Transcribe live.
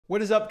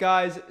What is up,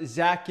 guys?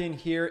 Zach Ginn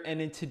here, and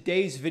in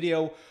today's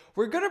video,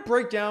 we're going to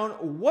break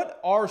down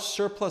what are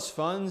surplus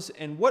funds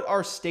and what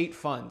are state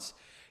funds.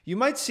 You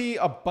might see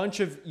a bunch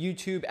of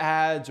YouTube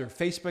ads or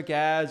Facebook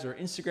ads or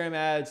Instagram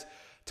ads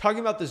talking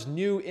about this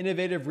new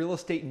innovative real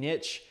estate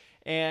niche,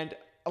 and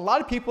a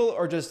lot of people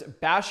are just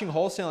bashing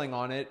wholesaling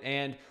on it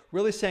and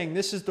really saying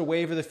this is the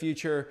wave of the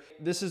future.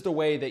 This is the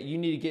way that you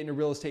need to get into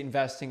real estate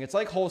investing. It's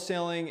like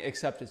wholesaling,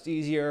 except it's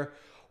easier.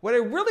 What I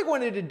really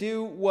wanted to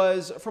do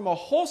was, from a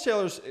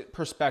wholesaler's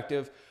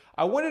perspective,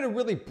 I wanted to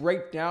really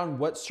break down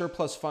what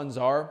surplus funds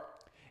are.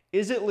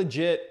 Is it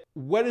legit?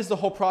 What does the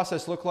whole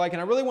process look like? And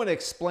I really want to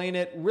explain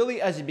it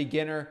really as a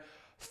beginner.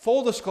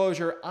 Full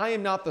disclosure, I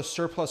am not the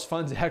surplus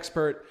funds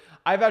expert.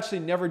 I've actually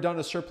never done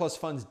a surplus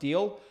funds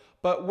deal.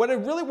 But what I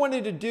really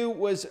wanted to do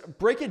was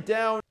break it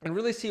down and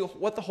really see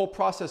what the whole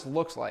process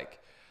looks like.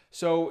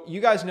 So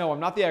you guys know I'm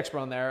not the expert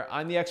on there.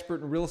 I'm the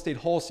expert in real estate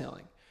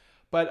wholesaling.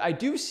 But I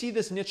do see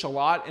this niche a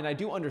lot and I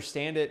do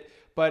understand it,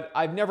 but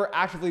I've never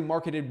actively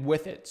marketed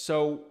with it.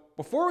 So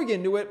before we get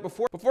into it,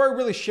 before I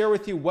really share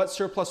with you what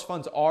surplus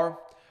funds are,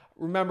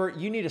 remember,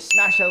 you need to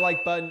smash that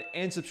like button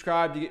and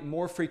subscribe to get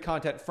more free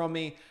content from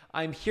me.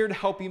 I'm here to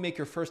help you make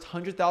your first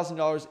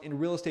 $100,000 in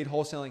real estate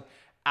wholesaling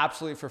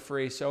absolutely for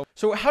free. So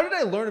how did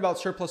I learn about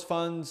surplus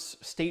funds,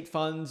 state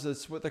funds?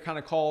 That's what they're kind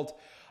of called.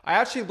 I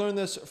actually learned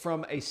this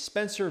from a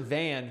Spencer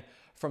Van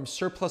from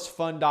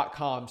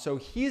surplusfund.com. So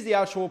he's the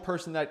actual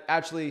person that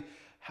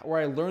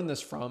where I learned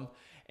this from.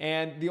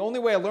 And the only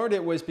way I learned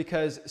it was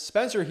because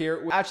Spencer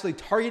here was actually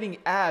targeting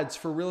ads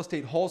for real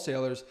estate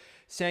wholesalers,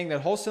 saying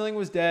that wholesaling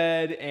was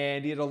dead,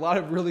 and he had a lot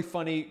of really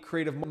funny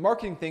creative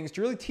marketing things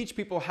to really teach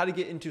people how to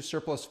get into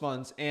surplus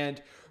funds,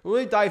 and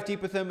really dive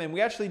deep with him. And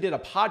we actually did a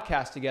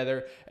podcast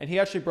together, and he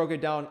actually broke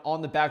it down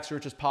on the Back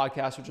Searches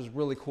podcast, which was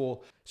really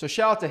cool. So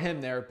shout out to him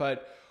there.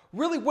 But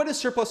really, what is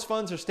surplus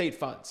funds or state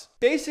funds?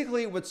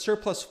 Basically, what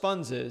surplus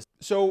funds is,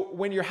 so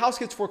when your house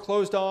gets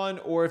foreclosed on,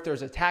 or if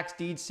there's a tax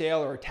deed sale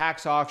or a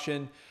tax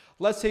auction,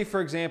 let's say,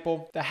 for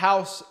example, the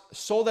house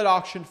sold at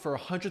auction for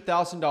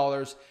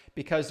 $100,000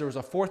 because there was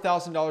a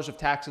 $4,000 of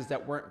taxes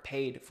that weren't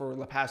paid for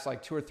the past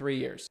like 2 or 3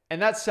 years.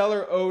 And that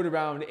seller owed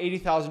around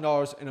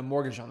 $80,000 in a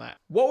mortgage on that.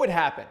 What would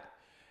happen?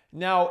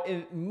 Now,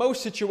 in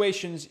most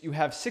situations, you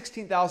have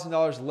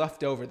 $16,000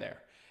 left over there.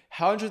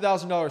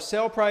 $100,000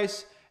 sale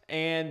price,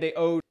 and they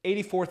owed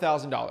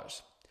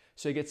 $84,000.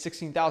 So you get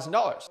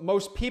 $16,000.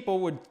 Most people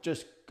would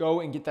just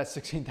go and get that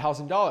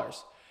 $16,000.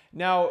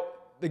 Now,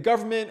 the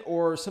government,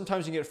 or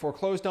sometimes you get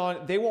foreclosed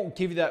on, they won't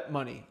give you that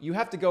money. You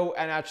have to go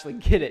and actually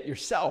get it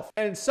yourself.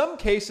 And in some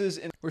cases,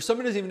 where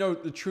someone doesn't even know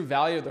the true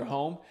value of their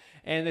home,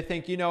 and they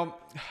think,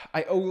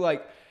 I owe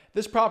like,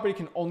 this property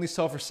can only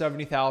sell for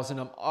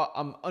 $70,000.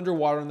 I'm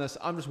underwater on this.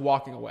 I'm just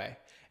walking away.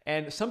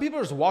 And some people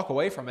just walk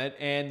away from it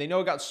and they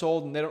know it got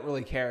sold and they don't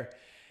really care.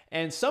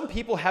 And some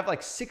people have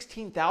like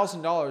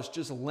 $16,000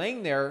 just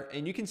laying there,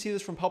 and you can see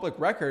this from public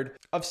record,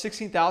 of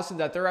 $16,000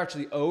 that they're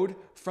actually owed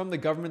from the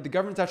government. The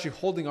government's actually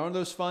holding on to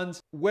those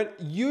funds.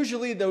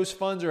 Usually those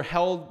funds are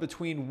held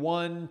between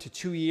 1 to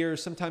 2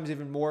 years, sometimes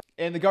even more,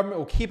 and the government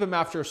will keep them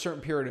after a certain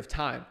period of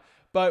time.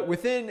 But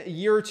within a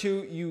year or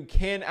two, you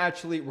can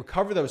actually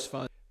recover those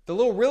funds. The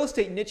little real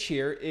estate niche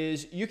here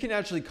is you can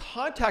actually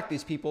contact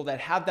these people that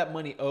have that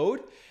money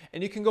owed,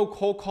 and you can go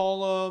cold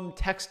call them,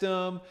 text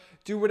them,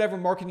 do whatever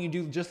marketing you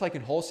do, just like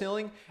in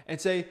wholesaling, and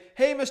say,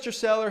 hey, Mr.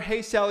 Seller,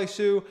 hey, Sally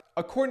Sue,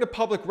 according to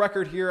public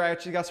record here, I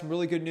actually got some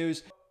really good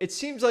news. It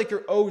seems like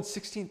you're owed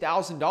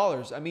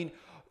 $16,000. I mean,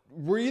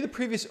 were you the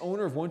previous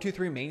owner of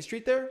 123 Main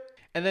Street there?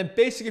 And then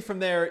basically from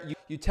there,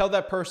 you tell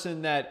that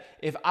person that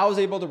if I was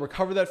able to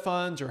recover that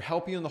funds or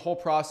help you in the whole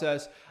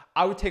process,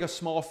 I would take a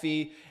small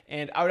fee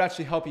and I would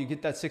actually help you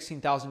get that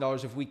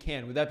 $16,000 if we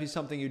can. Would that be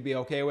something you'd be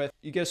okay with?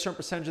 You get a certain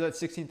percentage of that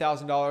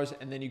 $16,000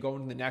 and then you go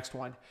into the next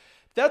one.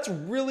 That's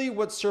really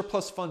what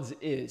surplus funds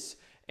is.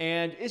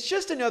 And it's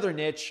just another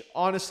niche.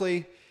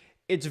 Honestly,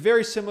 it's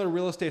very similar to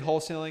real estate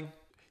wholesaling.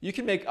 You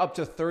can make up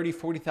to $30,000,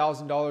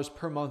 $40,000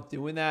 per month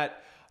doing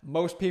that.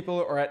 Most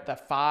people are at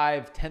that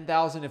 $5,000,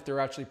 $10,000 if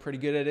they're actually pretty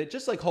good at it,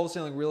 just like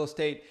wholesaling real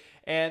estate.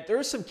 And there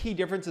are some key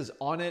differences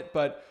on it,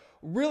 but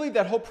really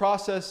that whole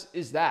process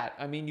is that.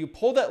 I mean, you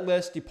pull that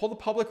list, you pull the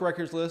public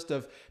records list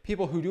of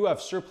people who do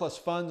have surplus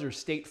funds or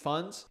state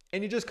funds,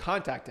 and you just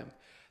contact them.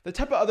 The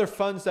type of other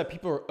funds that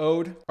people are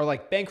owed are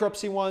like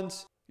bankruptcy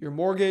ones, your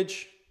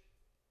mortgage,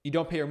 you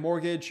don't pay your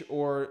mortgage,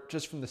 or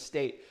just from the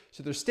state.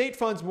 So there's state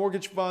funds,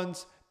 mortgage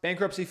funds,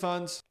 bankruptcy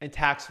funds, and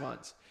tax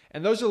funds.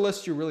 And those are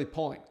lists you're really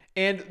pulling.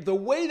 And the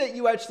way that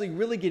you actually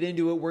really get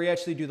into it, where you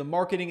actually do the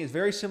marketing, is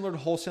very similar to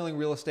wholesaling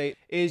real estate.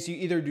 Is you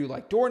either do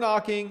like door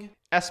knocking,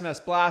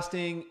 SMS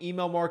blasting,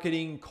 email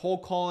marketing,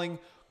 cold calling.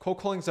 Cold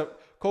calling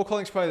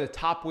is probably the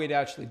top way to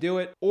actually do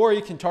it. Or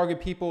you can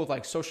target people with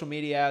like social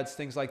media ads,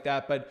 things like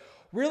that. But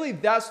really,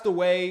 that's the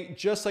way,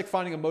 just like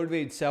finding a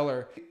motivated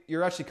seller.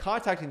 You're actually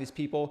contacting these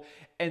people,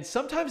 and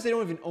sometimes they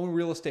don't even own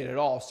real estate at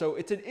all. So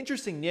it's an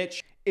interesting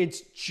niche.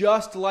 It's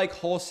just like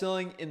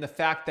wholesaling in the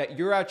fact that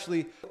you're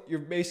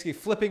basically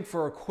flipping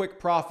for a quick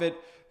profit,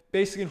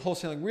 basically in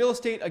wholesaling real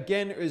estate,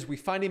 again, is we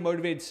find a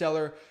motivated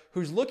seller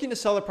who's looking to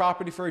sell the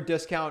property for a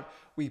discount.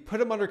 We put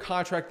them under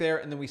contract there,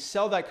 and then we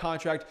sell that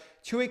contract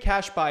to a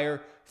cash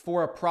buyer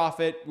for a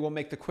profit. We'll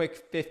make the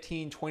quick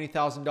 $15,000,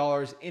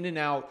 $20,000 in and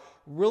out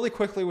really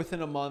quickly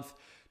within a month.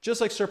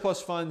 Just like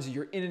surplus funds,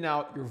 you're in and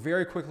out, you're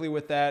very quickly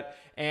with that,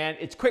 and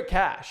it's quick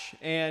cash.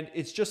 And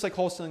it's just like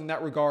wholesaling in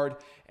that regard.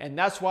 And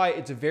that's why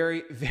it's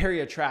very,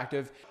 very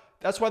attractive.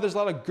 That's why there's a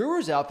lot of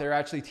gurus out there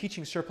actually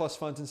teaching surplus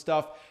funds and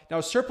stuff.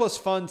 Now, surplus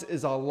funds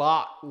is a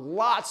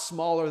lot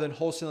smaller than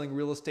wholesaling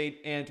real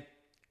estate. And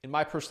in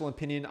my personal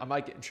opinion, I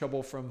might get in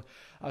trouble from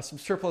some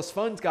surplus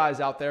funds guys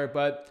out there,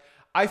 but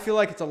I feel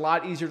like it's a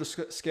lot easier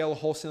to scale a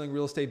wholesaling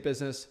real estate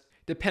business.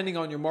 Depending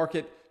on your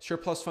market,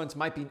 surplus funds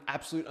might be an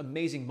absolute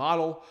amazing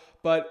model,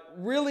 but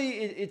really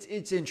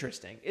it's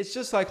interesting. It's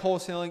just like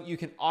wholesaling. You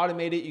can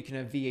automate it. You can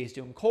have VAs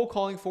doing cold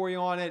calling for you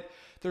on it.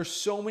 There's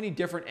so many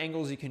different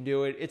angles you can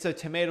do it. It's a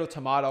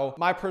tomato.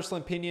 My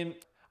personal opinion,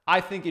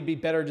 I think it'd be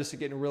better just to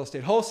get into real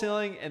estate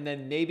wholesaling and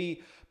then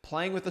maybe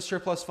playing with the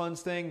surplus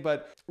funds thing.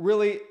 But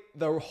really,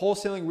 the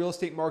wholesaling real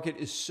estate market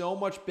is so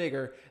much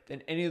bigger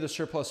than any of the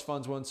surplus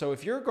funds ones. So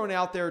if you're going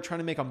out there trying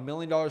to make $1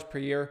 million per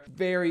year,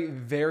 very,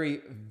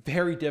 very,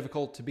 very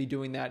difficult to be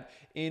doing that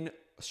in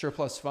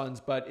surplus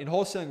funds. But in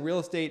wholesaling real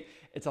estate,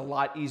 it's a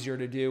lot easier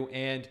to do.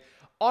 And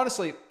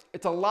honestly,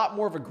 it's a lot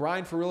more of a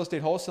grind for real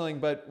estate wholesaling,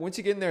 but once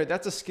you get in there,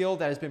 that's a skill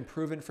that has been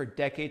proven for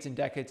decades and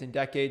decades and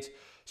decades.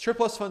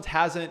 Surplus funds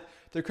hasn't.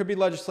 There could be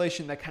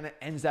legislation that kind of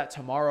ends that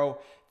tomorrow.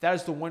 That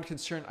is the one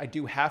concern I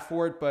do have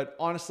for it, but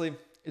honestly,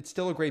 it's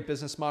still a great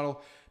business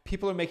model.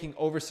 People are making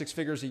over 6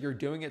 figures a year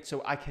doing it,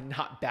 so I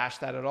cannot bash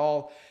that at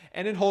all.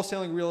 And in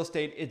wholesaling real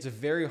estate, it's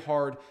very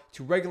hard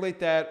to regulate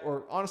that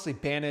or honestly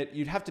ban it.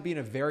 You'd have to be in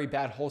a very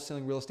bad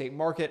wholesaling real estate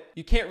market.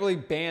 You can't really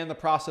ban the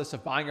process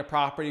of buying a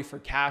property for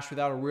cash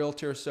without a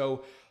realtor.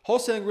 So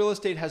wholesaling real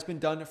estate has been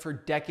done for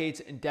decades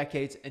and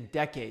decades and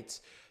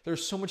decades.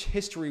 There's so much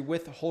history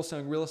with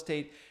wholesaling real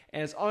estate,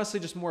 and it's honestly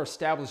just more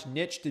established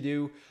niche to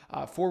do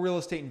for real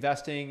estate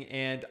investing.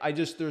 And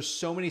there's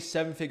so many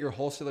 7-figure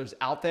wholesalers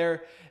out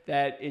there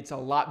that it's a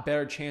lot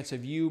better chance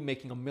of you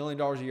making $1 million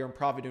a year in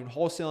profit doing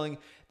wholesaling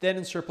than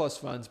in surplus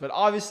funds. But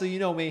obviously, you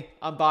know me,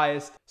 I'm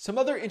biased. Some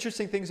other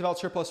interesting things about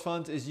surplus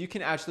funds is you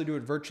can actually do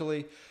it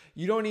virtually.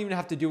 You don't even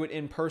have to do it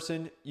in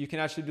person. You can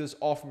actually do this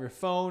all from your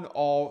phone,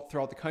 all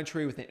throughout the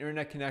country with an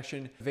internet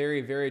connection.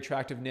 Very, very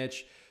attractive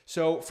niche.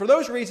 So for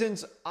those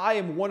reasons, I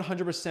am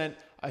 100%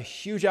 a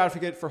huge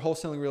advocate for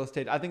wholesaling real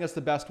estate. I think that's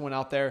the best one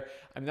out there.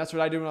 I mean, that's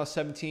what I did when I was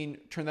 17,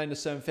 turned that into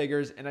 7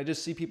 figures. And I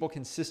just see people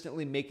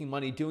consistently making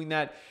money doing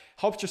that.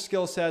 Helps your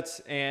skill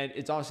sets, and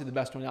it's honestly the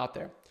best one out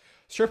there.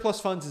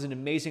 Surplus funds is an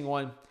amazing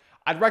one.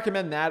 I'd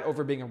recommend that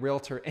over being a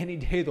realtor any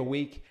day of the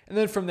week. And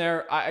then from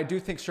there, I do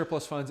think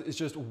surplus funds is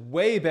just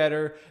way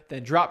better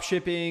than drop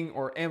shipping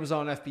or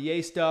Amazon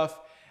FBA stuff.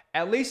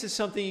 At least it's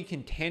something you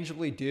can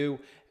tangibly do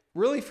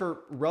really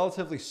for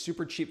relatively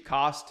super cheap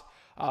cost.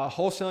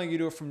 Wholesaling, you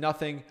do it from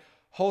nothing.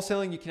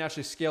 Wholesaling, you can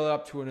actually scale it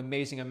up to an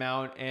amazing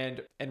amount,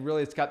 and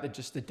really it's got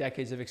just the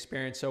decades of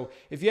experience. So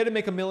if you had to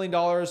make $1 million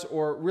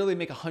or really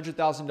make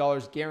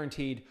 $100,000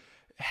 guaranteed,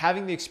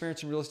 having the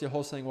experience in real estate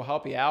wholesaling will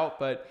help you out.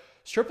 But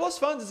surplus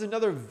funds is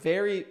another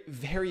very,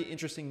 very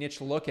interesting niche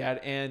to look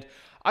at. And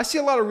I see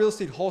a lot of real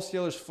estate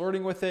wholesalers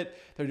flirting with it.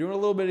 They're doing a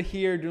little bit of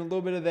here, doing a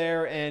little bit of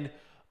there. And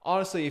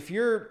honestly, if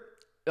you're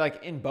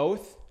like in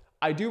both,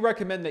 I do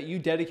recommend that you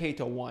dedicate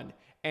to one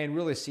and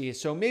really see it.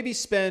 So maybe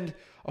spend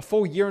a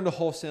full year into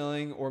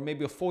wholesaling or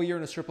maybe a full year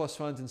into surplus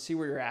funds and see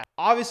where you're at.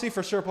 Obviously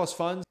for surplus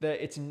funds,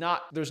 there's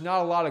not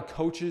a lot of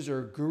coaches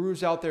or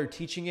gurus out there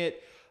teaching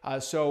it.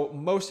 So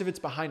most of it's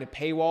behind a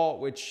paywall,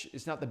 which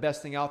is not the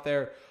best thing out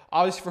there.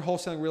 Obviously for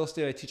wholesaling real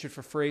estate, I teach it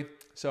for free.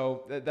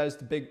 So that's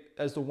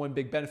the one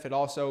big benefit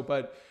also,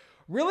 but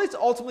really it's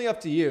ultimately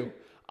up to you.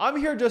 I'm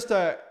here just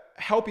to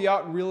help you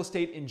out in real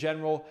estate in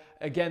general.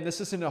 Again, this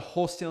isn't a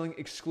wholesaling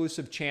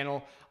exclusive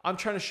channel. I'm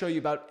trying to show you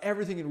about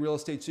everything in real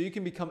estate so you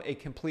can become a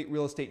complete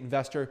real estate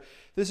investor.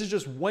 This is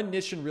just one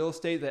niche in real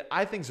estate that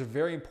I think is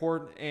very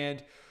important,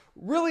 and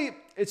really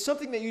it's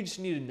something that you just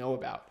need to know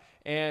about.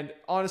 And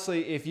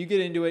honestly, if you get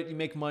into it, you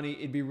make money,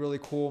 it'd be really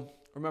cool.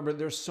 Remember,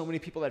 there's so many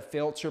people that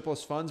failed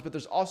surplus funds, but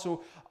there's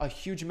also a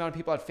huge amount of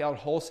people that failed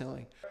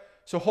wholesaling.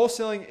 So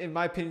wholesaling, in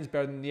my opinion, is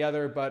better than the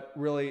other, but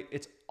really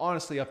it's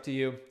honestly up to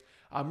you.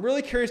 I'm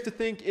really curious to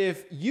think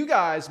if you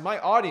guys, my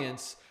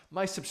audience,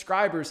 my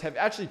subscribers have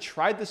actually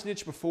tried this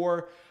niche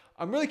before.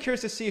 I'm really curious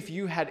to see if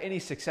you had any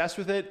success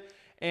with it.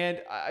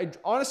 And I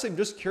honestly am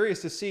just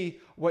curious to see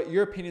what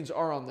your opinions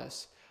are on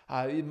this.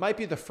 It might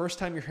be the first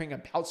time you're hearing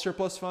about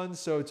surplus funds,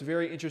 so it's a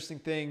very interesting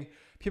thing.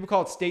 People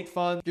call it state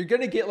funds. You're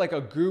gonna get like a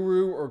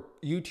guru or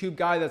YouTube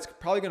guy that's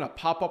probably gonna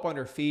pop up on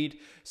your feed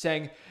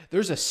saying,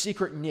 there's a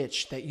secret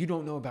niche that you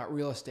don't know about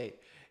real estate.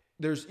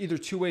 There's either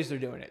two ways they're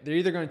doing it. They're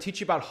either going to teach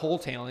you about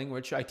wholetailing,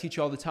 which I teach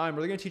you all the time, or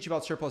they're going to teach you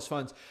about surplus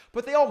funds,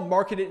 but they all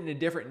market it in a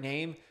different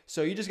name.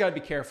 So you just got to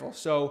be careful.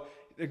 So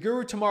the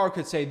guru tomorrow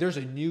could say there's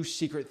a new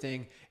secret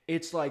thing.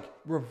 It's like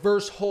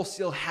reverse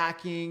wholesale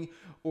hacking,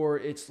 or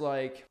it's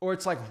like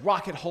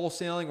rocket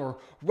wholesaling, or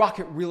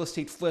rocket real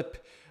estate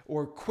flip,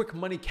 or quick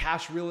money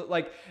cash real.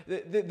 Like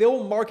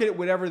they'll market it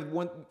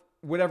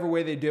whatever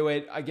way they do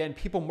it. Again,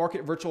 people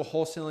market virtual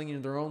wholesaling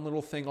in their own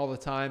little thing all the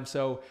time.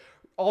 So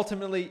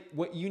ultimately,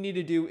 what you need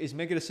to do is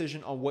make a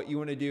decision on what you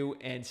want to do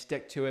and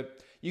stick to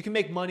it. You can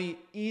make money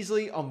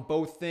easily on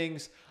both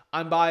things.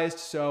 I'm biased,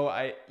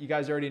 so you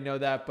guys already know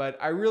that, but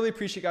I really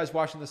appreciate you guys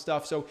watching this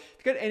stuff. So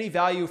if you got any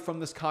value from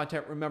this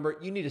content, remember,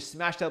 you need to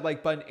smash that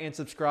like button and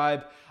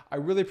subscribe. I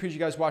really appreciate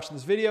you guys watching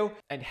this video,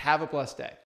 and have a blessed day.